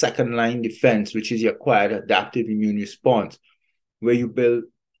on that second-line defense, which is your acquired adaptive immune response, where you build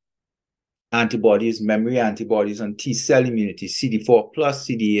antibodies, memory antibodies, and T-cell immunity, CD4+,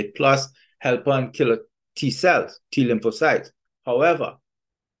 CD8+, helper and killer T cells, T lymphocytes. However,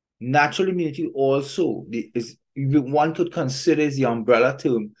 natural immunity also is, one could consider, is the umbrella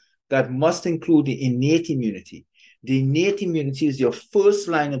term that must include the innate immunity. The innate immunity is your first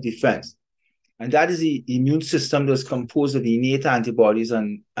line of defense, and that is the immune system that's composed of innate antibodies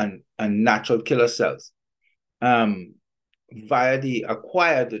and natural killer cells, via the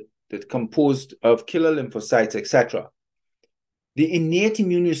acquired that composed of killer lymphocytes, etc. The innate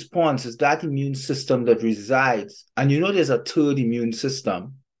immune response is that immune system that resides, and you know there's a third immune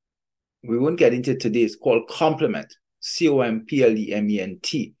system. We won't get into it today. It's called complement,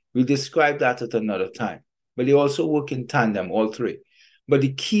 complement. We'll describe that at another time. But they also work in tandem, all three. But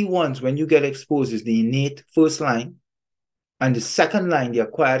the key ones, when you get exposed, is the innate first line, and the second line, the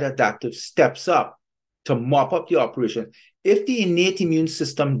acquired adaptive, steps up to mop up the operation. If the innate immune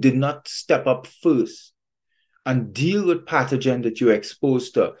system did not step up first and deal with pathogen that you're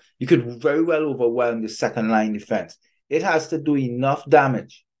exposed to, you could very well overwhelm the second line defense. It has to do enough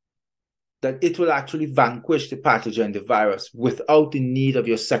damage that it will actually vanquish the pathogen, the virus, without the need of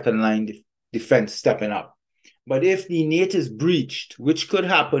your second line defense stepping up. But if the innate is breached, which could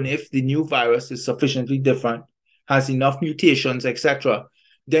happen if the new virus is sufficiently different, has enough mutations, etc.,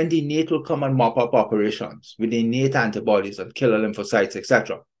 then the innate will come and mop up operations with the innate antibodies and killer lymphocytes,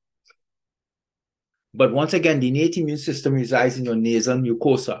 etc. But once again, the innate immune system resides in your nasal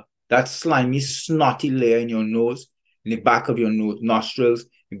mucosa, that slimy, snotty layer in your nose, in the back of your nostrils,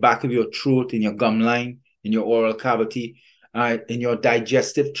 in the back of your throat, in your gum line, in your oral cavity, in your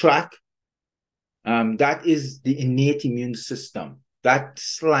digestive tract. That is the innate immune system, that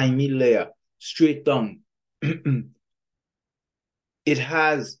slimy layer, straight down. It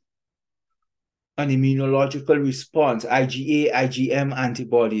has an immunological response, IgA, IgM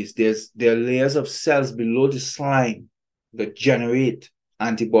antibodies. There are layers of cells below the slime that generate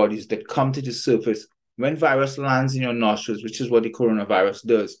antibodies that come to the surface when virus lands in your nostrils, which is what the coronavirus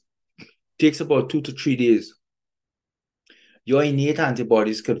does. It takes about 2 to 3 days. Your innate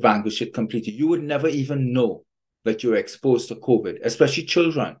antibodies could vanquish it completely. You would never even know that you're exposed to COVID, especially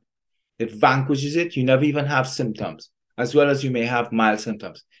children. It vanquishes it. You never even have symptoms, as well as you may have mild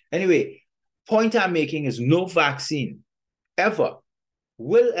symptoms. Anyway, point I'm making is no vaccine ever,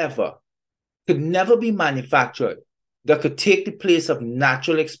 will ever, could never be manufactured that could take the place of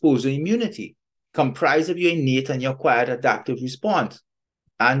natural exposure immunity, comprised of your innate and your acquired adaptive response,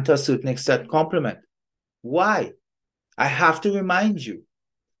 and to a certain extent complement. Why? I have to remind you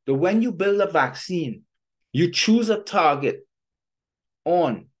that when you build a vaccine, you choose a target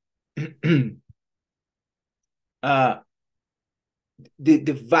on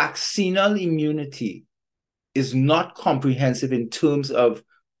the vaccinal immunity is not comprehensive in terms of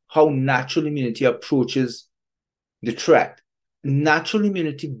how natural immunity approaches the threat. Natural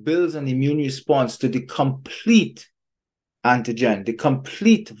immunity builds an immune response to the complete antigen, the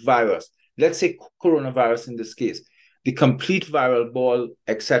complete virus. Let's say coronavirus in this case, the complete viral ball,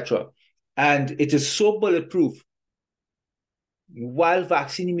 etc. And it is so bulletproof. While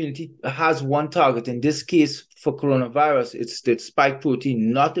vaccine immunity has one target, in this case for coronavirus, it's the spike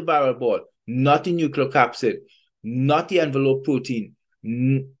protein, not the viral ball, not the nucleocapsid, not the envelope protein,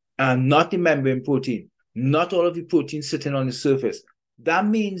 not the membrane protein, not all of the proteins sitting on the surface. That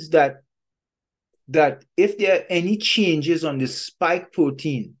means that if there are any changes on the spike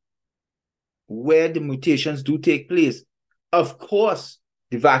protein where the mutations do take place, of course,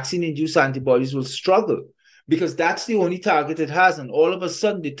 the vaccine-induced antibodies will struggle because that's the only target it has, and all of a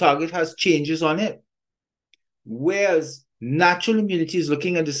sudden the target has changes on it. Whereas natural immunity is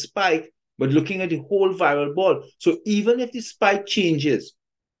looking at the spike, but looking at the whole viral ball. So even if the spike changes,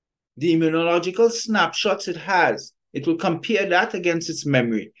 the immunological snapshots it has, it will compare that against its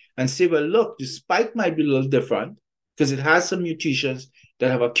memory and say, well, look, the spike might be a little different because it has some mutations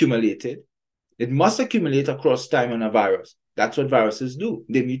that have accumulated. It must accumulate across time on a virus. That's what viruses do.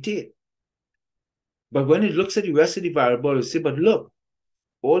 They mutate. But when it looks at the rest of the viral ball, it say, but look,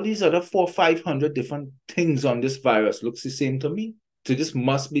 all these other 400 or 500 different things on this virus looks the same to me. So this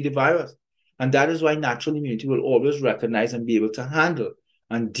must be the virus. And that is why natural immunity will always recognize and be able to handle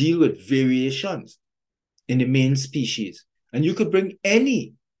and deal with variations in the main species. And you could bring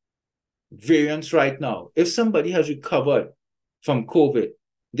any variants right now. If somebody has recovered from COVID,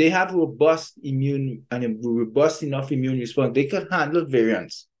 they have robust immune and a robust enough immune response. They can handle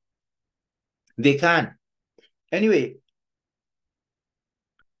variants. They can. Anyway,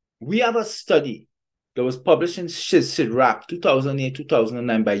 we have a study that was published in CIDRAP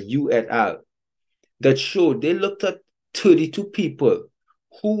 2008-2009 by Yu et al. That showed they looked at 32 people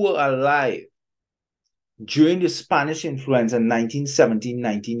who were alive during the Spanish influenza in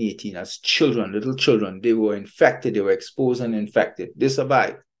 1917-1918 as children, little children. They were infected, they were exposed and infected. They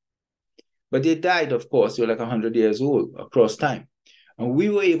survived. But they died, of course. They were like 100 years old across time. And we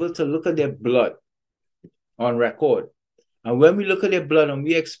were able to look at their blood on record. And when we look at their blood and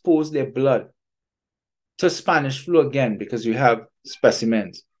we expose their blood to Spanish flu again, because we have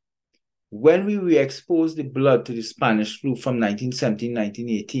specimens, when we re-expose the blood to the Spanish flu from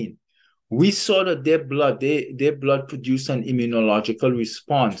 1917-1918, we saw that their blood produced an immunological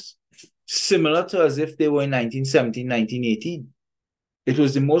response similar to as if they were in 1917-1918. It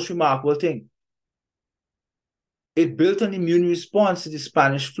was the most remarkable thing. It built an immune response to the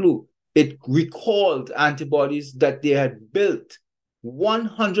Spanish flu. It recalled antibodies that they had built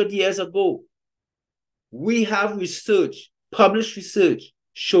 100 years ago. We have research, published research,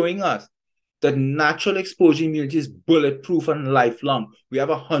 showing us that natural exposure immunity is bulletproof and lifelong. We have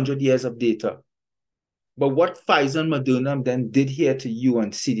 100 years of data. But what Pfizer and Moderna then did here to you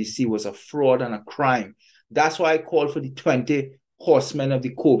and CDC was a fraud and a crime. That's why I called for the 20 horsemen of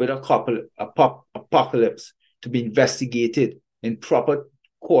the COVID apocalypse to be investigated in proper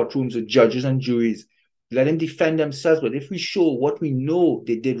courtrooms with judges and juries. Let them defend themselves. But if we show what we know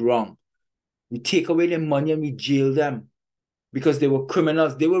they did wrong, we take away their money and we jail them because they were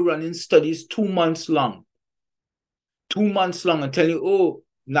criminals. They were running studies 2 months long. 2 months long and telling you, oh,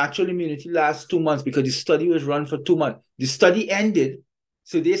 natural immunity lasts 2 months because the study was run for 2 months. The study ended,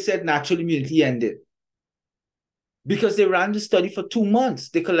 so they said natural immunity ended. Because they ran the study for 2 months.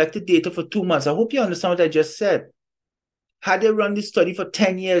 They collected data for 2 months. I hope you understand what I just said. Had they run the study for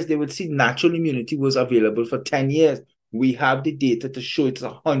 10 years, they would see natural immunity was available for 10 years. We have the data to show it's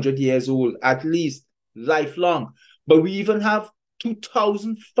 100 years old, at least, lifelong. But we even have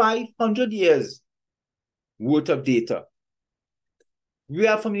 2,500 years worth of data. We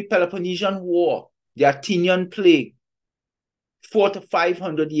have from the Peloponnesian War, the Athenian plague, 400 to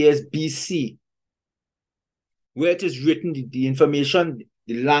 500 years BC, where it is written, the information,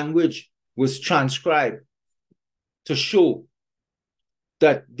 the language was transcribed to show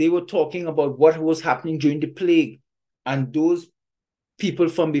that they were talking about what was happening during the plague. And those people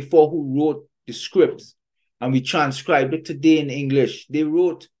from before who wrote the scripts, and we transcribed it today in English. They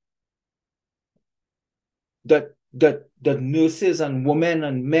wrote that nurses and women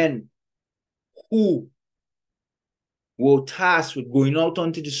and men who were tasked with going out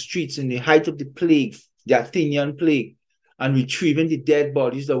onto the streets in the height of the plague, the Athenian plague, and retrieving the dead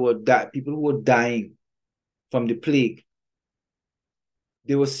bodies that were people who were dying from the plague.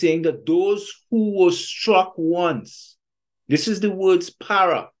 They were saying that those who were struck once, this is the words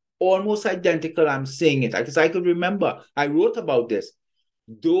para, almost identical. I'm saying it because I could remember. I wrote about this.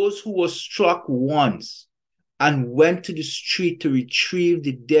 Those who were struck once and went to the street to retrieve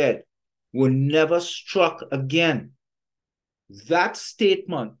the dead were never struck again. That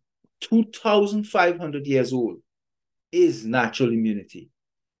statement, 2,500 years old, is natural immunity.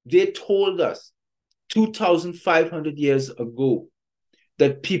 They told us 2,500 years ago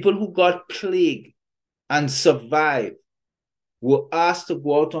that people who got plague and survived were asked to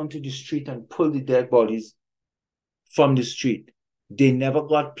go out onto the street and pull the dead bodies from the street. They never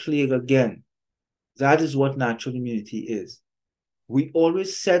got plague again. That is what natural immunity is. We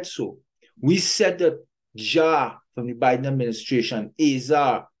always said so. We said that JAR from the Biden administration,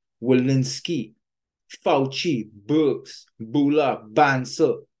 Azar, Walensky, Fauci, Birx, Bula,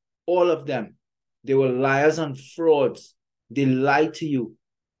 Banser, all of them, they were liars and frauds. They lied to you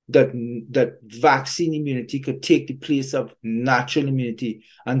that vaccine immunity could take the place of natural immunity,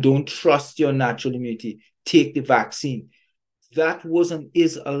 and don't trust your natural immunity. Take the vaccine. That was and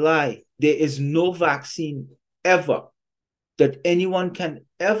is a lie. There is no vaccine ever that anyone can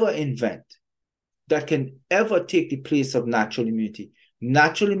ever invent that can ever take the place of natural immunity.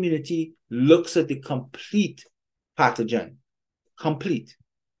 Natural immunity looks at the complete pathogen, complete,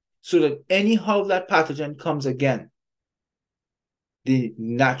 so that anyhow that pathogen comes again, the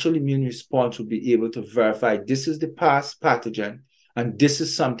natural immune response will be able to verify this is the past pathogen and this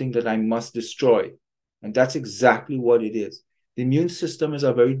is something that I must destroy. And that's exactly what it is. The immune system is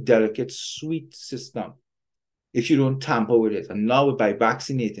a very delicate, sweet system if you don't tamper with it. And now by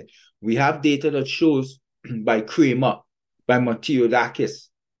vaccinating, we have data that shows by Kramer, by Mathiodakis,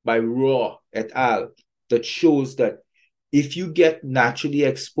 by Raw et al., that shows that if you get naturally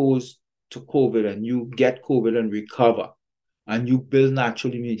exposed to COVID and you get COVID and recover, and you build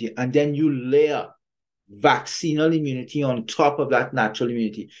natural immunity, and then you layer vaccinal immunity on top of that natural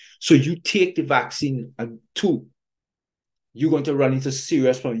immunity. So you take the vaccine too, you're going to run into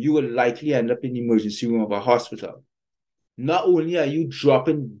serious problems. You will likely end up in the emergency room of a hospital. Not only are you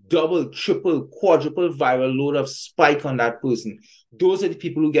dropping double, triple, quadruple viral load of spike on that person, those are the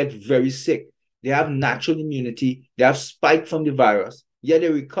people who get very sick. They have natural immunity. They have spike from the virus. Yeah, they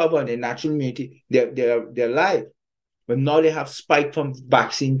recover and their natural immunity, they're alive. But now they have spike from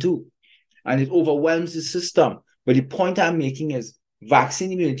vaccine too. And it overwhelms the system. But the point I'm making is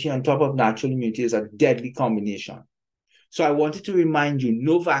vaccine immunity on top of natural immunity is a deadly combination. So I wanted to remind you,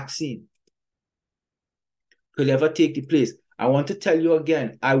 no vaccine could ever take the place. I want to tell you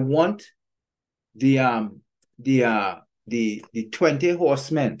again, I want the 20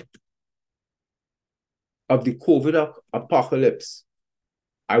 horsemen of the COVID apocalypse.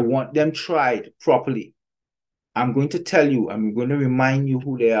 I want them tried properly. I'm going to tell you, I'm going to remind you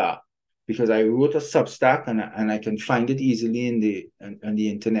who they are, because I wrote a Substack and I can find it easily on the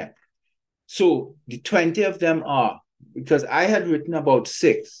internet. So the 20 of them are, because I had written about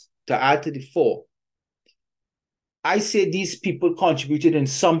 6 to add to the 4. I say these people contributed in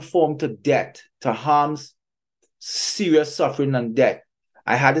some form to death, to harms, serious suffering and death.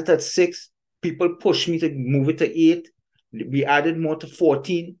 I had it at 6. People pushed me to move it to 8. We added more to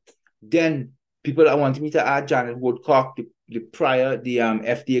 14. Then people wanted me to add Janet Woodcock, the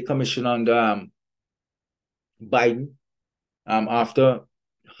FDA commissioner under Biden, after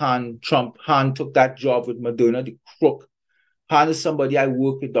Trump took that job with Moderna, the crook. Han is somebody I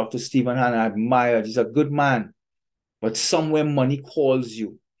work with, Dr. Stephen Han, I admire. He's a good man. But somewhere money calls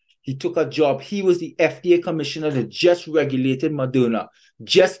you. He took a job. He was the FDA commissioner that just regulated Moderna,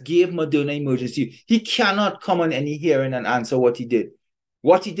 just gave Moderna emergency. He cannot come on any hearing and answer what he did.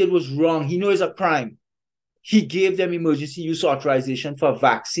 What he did was wrong. He knows a crime. He gave them emergency use authorization for a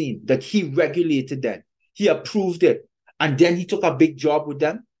vaccine that he regulated then. He approved it. And then he took a big job with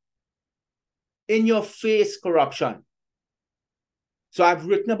them. In your face corruption. So I've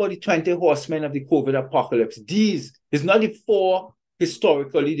written about the 20 horsemen of the COVID apocalypse. These is not the 4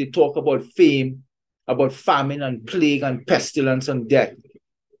 historically. They talk about fame, about famine and plague and pestilence and death.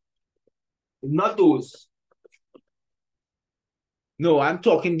 Not those. No, I'm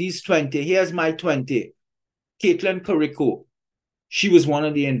talking these 20. Here's my 20. Caitlin Carrico. She was one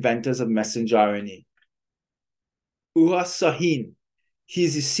of the inventors of messenger RNA. Uha Sahin.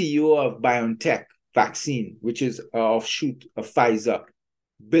 He's the CEO of BioNTech vaccine, which is an offshoot of Pfizer.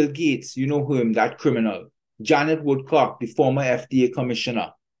 Bill Gates, you know him, that criminal. Janet Woodcock, the former FDA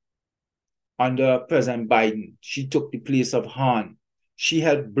commissioner under President Biden. She took the place of Hahn. She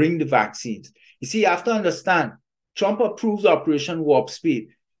helped bring the vaccines. You see, you have to understand, Trump approved Operation Warp Speed,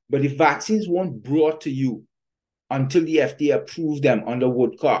 but the vaccines weren't brought to you until the FDA approved them under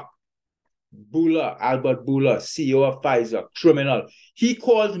Woodcock. Albert Bourla, CEO of Pfizer, criminal. He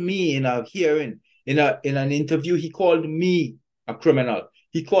called me in a hearing, in an interview, he called me a criminal.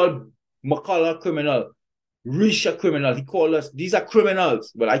 He called McCullough a criminal, Risch a criminal. He called us, these are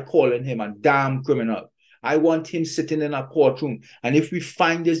criminals, but I calling him a damn criminal. I want him sitting in a courtroom. And if we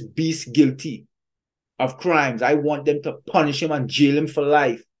find this beast guilty of crimes, I want them to punish him and jail him for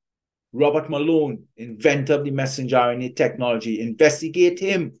life. Robert Malone, inventor of the messenger RNA technology, investigate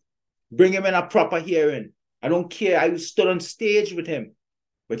him. Bring him in a proper hearing. I don't care. I stood on stage with him,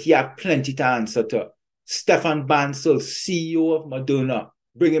 but he had plenty to answer to. Stefan Bancel, CEO of Moderna,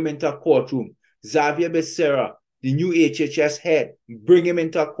 bring him into a courtroom. Xavier Becerra, the new HHS head, bring him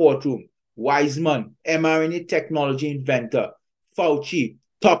into a courtroom. Wiseman, mRNA technology inventor. Fauci,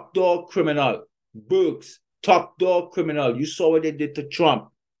 top dog criminal. Birx, top dog criminal. You saw what they did to Trump.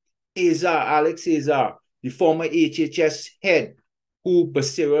 Alex Azar, the former HHS head, who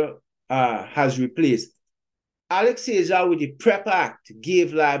Becerra has replaced. Alex Azar, with the PrEP Act,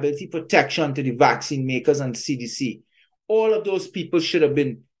 gave liability protection to the vaccine makers and CDC. All of those people should have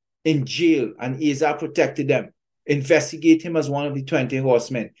been in jail, and Azar protected them. Investigate him as one of the 20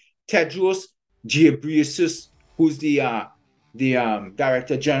 horsemen. Tedros Ghebreyesus, who's the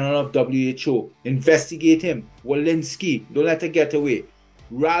Director General of WHO, investigate him. Walensky, don't let her get away.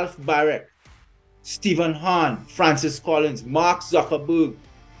 Ralph Barrett, Stephen Hahn, Francis Collins, Mark Zuckerberg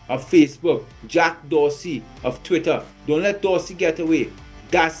of Facebook, Jack Dorsey of Twitter. Don't let Dorsey get away.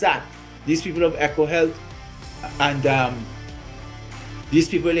 That's that. These people of EcoHealth and these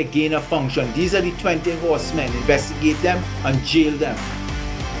people in gain of function. These are the 20 horsemen. Investigate them and jail them.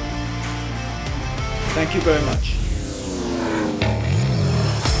 Thank you very much.